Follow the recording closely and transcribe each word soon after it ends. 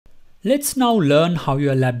Let's now learn how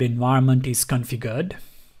your lab environment is configured.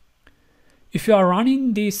 If you are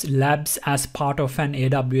running these labs as part of an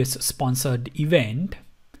AWS sponsored event,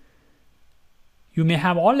 you may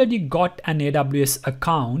have already got an AWS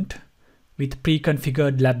account with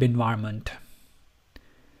pre-configured lab environment.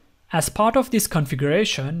 As part of this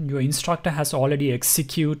configuration, your instructor has already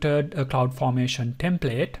executed a CloudFormation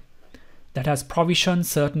template that has provisioned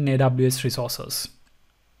certain AWS resources.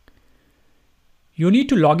 You need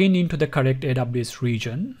to log in into the correct AWS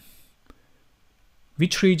region.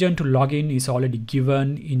 Which region to log in is already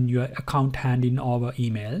given in your account hand-in over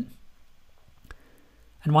email.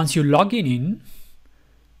 And once you log in,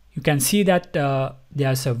 you can see that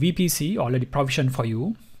there's a VPC already provisioned for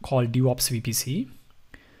you called DevOps VPC.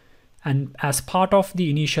 And as part of the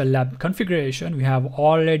initial lab configuration, we have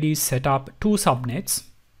already set up two subnets,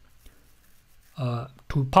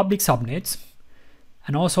 two public subnets.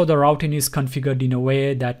 And also the routing is configured in a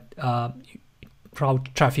way that route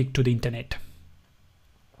traffic to the internet.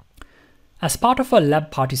 As part of a lab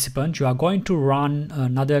participant, you are going to run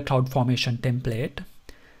another CloudFormation template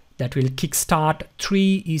that will kickstart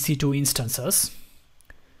 3 EC2 instances.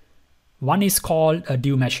 One is called a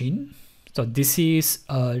dev machine. So this is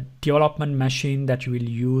a development machine that you will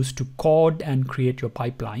use to code and create your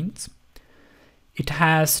pipelines. It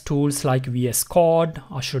has tools like VS Code,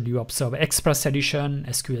 Azure DevOps Server Express Edition,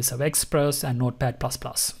 SQL Server Express, and Notepad++.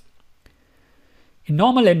 In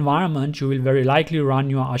normal environment, you will very likely run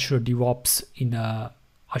your Azure DevOps in a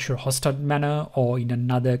Azure hosted manner or in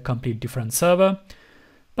another complete different server.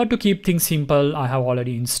 But to keep things simple, I have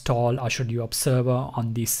already installed Azure DevOps Server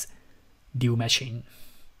on this dev machine.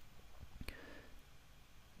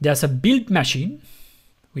 There's a build machine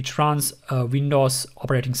which runs a Windows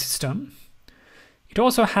operating system. It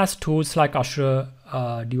also has tools like Azure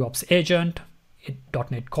DevOps Agent,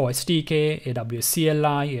 .NET Core SDK, AWS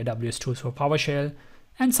CLI, AWS tools for PowerShell,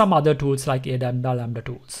 and some other tools like Lambda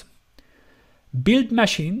tools. Build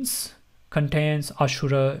machines contains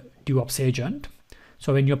Azure DevOps Agent.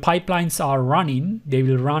 So when your pipelines are running, they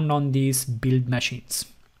will run on these build machines.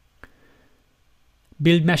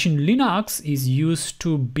 Build machine Linux is used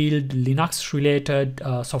to build Linux related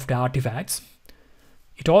software artifacts.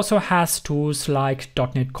 It also has tools like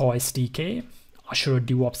 .NET Core SDK, Azure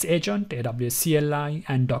DevOps Agent, AWS CLI,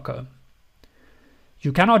 and Docker.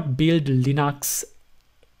 You cannot build Linux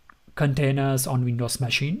containers on Windows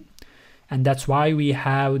machine, and that's why we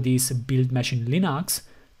have this build machine Linux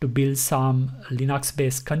to build some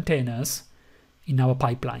Linux-based containers in our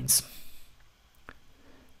pipelines.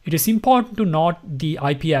 It is important to note the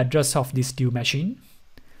IP address of this dev machine.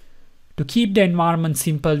 To keep the environment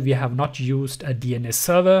simple, we have not used a DNS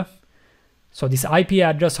server. So this IP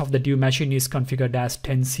address of the dev machine is configured as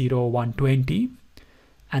 10.0.120,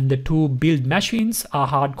 and the two build machines are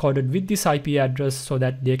hard-coded with this IP address so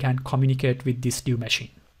that they can communicate with this dev machine.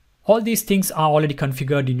 All these things are already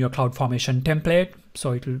configured in your CloudFormation template,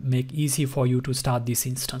 so it will make easy for you to start these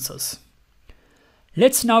instances.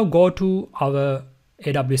 Let's now go to our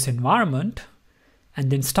AWS environment and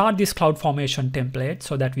then start this CloudFormation template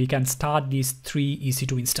so that we can start these 3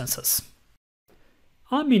 EC2 instances.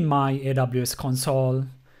 I'm in my AWS console.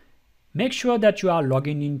 Make sure that you are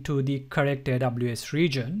logging into the correct AWS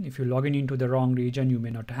region. If you log into the wrong region, you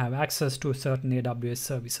may not have access to certain AWS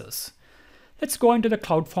services. Let's go into the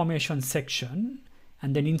CloudFormation section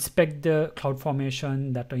and then inspect the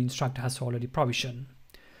CloudFormation that the instructor has already provisioned.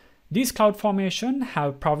 These CloudFormation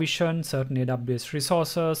have provisioned certain AWS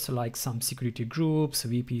resources like some security groups,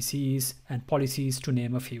 VPCs, and policies to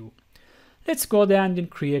name a few. Let's go there and then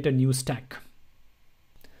create a new stack.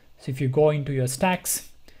 So if you go into your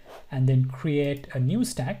stacks and then create a new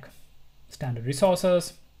stack, standard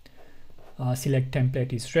resources, select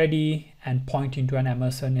template is ready and point into an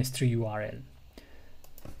Amazon S3 URL.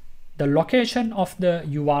 The location of the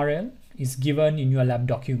URL is given in your lab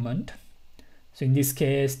document. So in this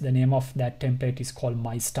case, the name of that template is called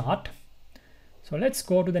MyStart. So let's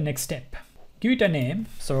go to the next step. Give it a name.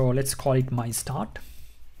 So let's call it MyStart.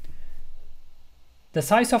 The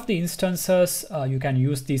size of the instances, you can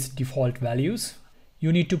use these default values.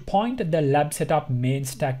 You need to point the lab setup main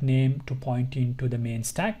stack name to point into the main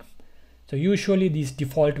stack. So usually this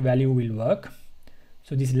default value will work.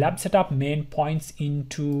 So this lab setup main points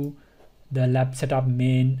into the lab setup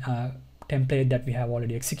main template that we have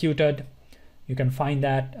already executed. You can find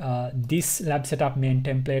that this lab setup main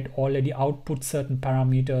template already outputs certain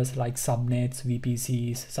parameters like subnets,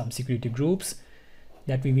 VPCs, some security groups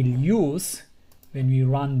that we will use when we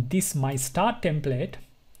run this MyStart template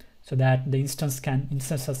so that the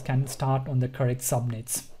instances can start on the correct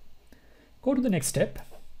subnets. Go to the next step.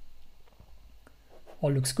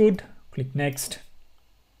 All looks good. Click next.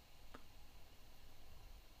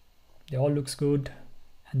 They all looks good,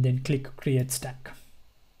 and then click create stack.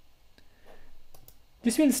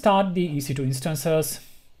 This will start the EC2 instances.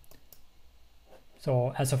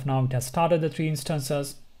 So as of now, it has started the 3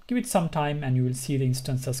 instances. Give it some time and you will see the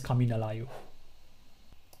instances coming alive.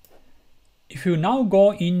 If you now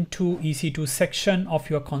go into EC2 section of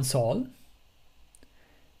your console,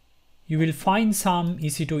 you will find some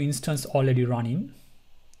EC2 instance already running.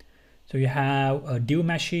 So you have a dev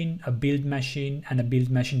machine, a build machine, and a build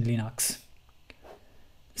machine Linux.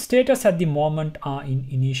 Status at the moment are in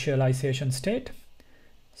initialization state.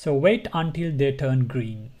 So wait until they turn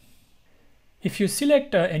green. If you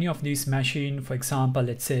select any of these machines, for example,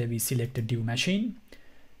 let's say we select a dev machine,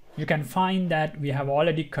 you can find that we have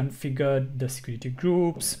already configured the security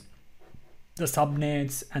groups, the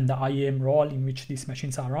subnets, and the IAM role in which these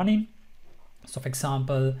machines are running. So for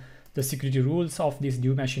example, the security rules of this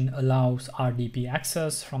dev machine allows RDP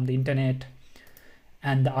access from the internet,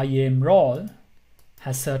 and the IAM role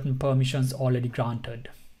has certain permissions already granted.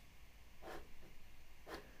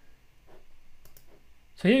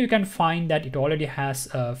 So here you can find that it already has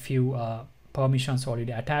a few permissions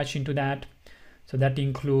already attached into that. So that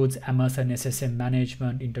includes Amazon SSM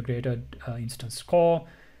management integrated instance core,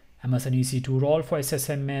 Amazon EC2 role for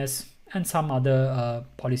SSMS, and some other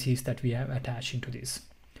policies that we have attached into this.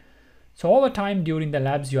 So over time during the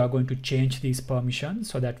labs, you are going to change these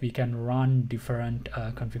permissions so that we can run different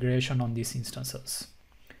configuration on these instances.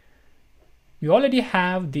 We already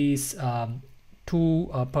have these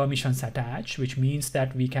 2 permissions attached, which means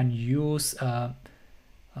that we can use a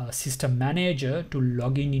system manager to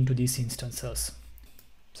log in into these instances.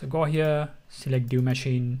 So go here, select dev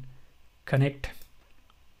machine, connect.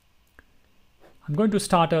 I'm going to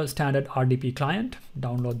start a standard RDP client,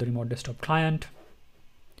 download the remote desktop client,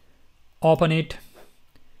 open it,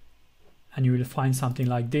 and you will find something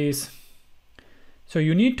like this. So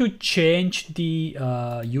you need to change the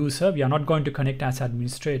user. We are not going to connect as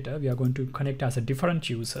administrator. We are going to connect as a different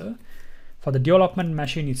user. For the development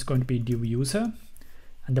machine, it's going to be dev user,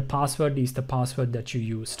 and the password is the password that you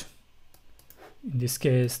used. In this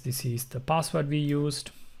case, this is the password we used.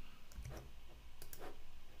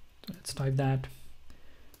 So let's type that.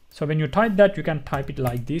 So when you type that, you can type it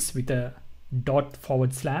like this with a ./,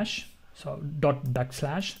 so ./,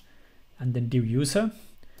 and then dev user.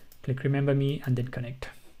 Click remember me and then connect.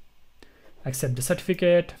 Accept the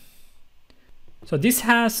certificate. So this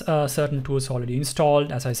has certain tools already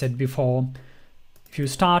installed. As I said before, if you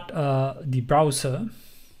start the browser,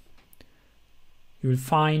 you will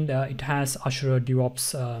find it has Azure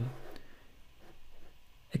DevOps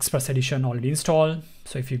Express Edition already installed.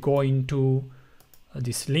 So if you go into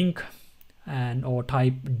this link and or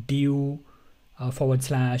type dev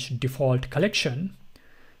 / default collection,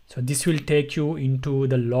 so this will take you into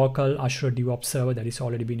the local Azure DevOps server that is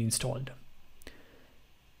already been installed.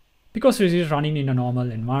 Because this is running in a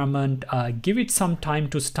normal environment, give it some time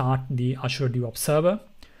to start the Azure DevOps server.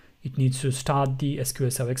 It needs to start the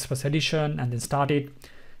SQL Server Express Edition and then start it.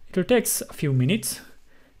 It will take a few minutes,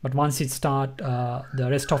 but once it starts, the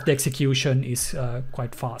rest of the execution is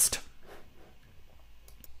quite fast.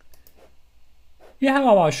 We have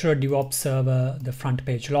our Azure DevOps server, the front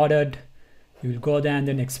page loaded. You will go there and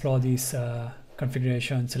then explore these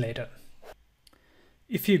configurations later.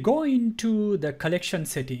 If you go into the collection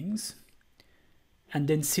settings and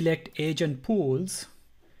then select agent pools,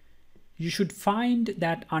 you should find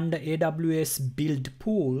that under AWS build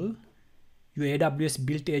pool, your AWS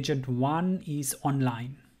build agent 1 is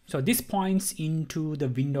online. So this points into the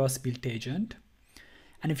Windows build agent.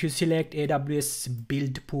 And if you select AWS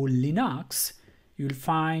build pool Linux, you'll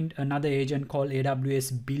find another agent called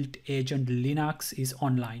AWS build agent Linux is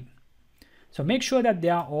online. So make sure that they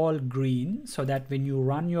are all green so that when you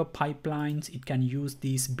run your pipelines, it can use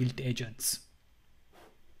these build agents.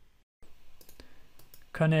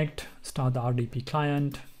 Connect, start the RDP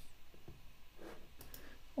client,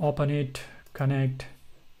 open it, connect.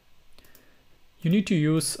 You need to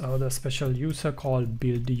use the special user called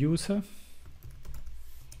build user.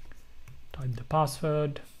 Type the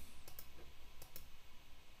password.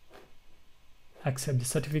 Accept the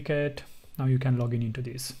certificate. Now you can log in into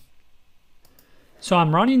this. So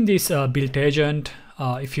I'm running this build agent.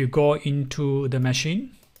 If you go into the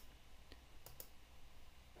machine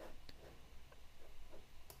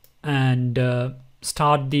and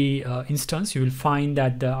start the instance, you will find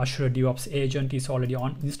that the Azure DevOps agent is already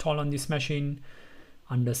installed on this machine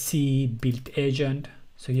under C build agent.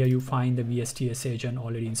 So here you find the VSTS agent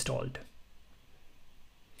already installed.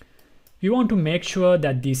 We want to make sure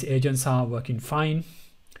that these agents are working fine.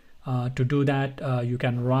 To do that, you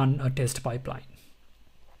can run a test pipeline.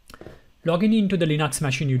 Logging into the Linux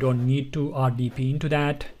machine, you don't need to RDP into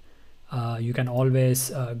that. You can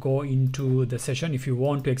always go into the session. If you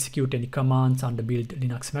want to execute any commands on the build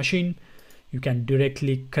Linux machine, you can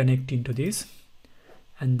directly connect into this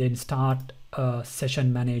and then start a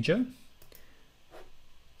session manager.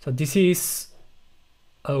 So this is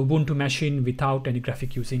a Ubuntu machine without any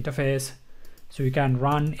graphic user interface. So you can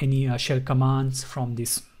run any shell commands from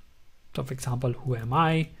this. So for example, who am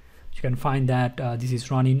I? You can find that this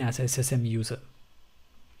is running as SSM user.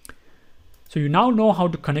 So you now know how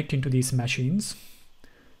to connect into these machines.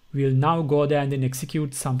 We'll now go there and then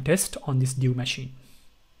execute some test on this Dev machine.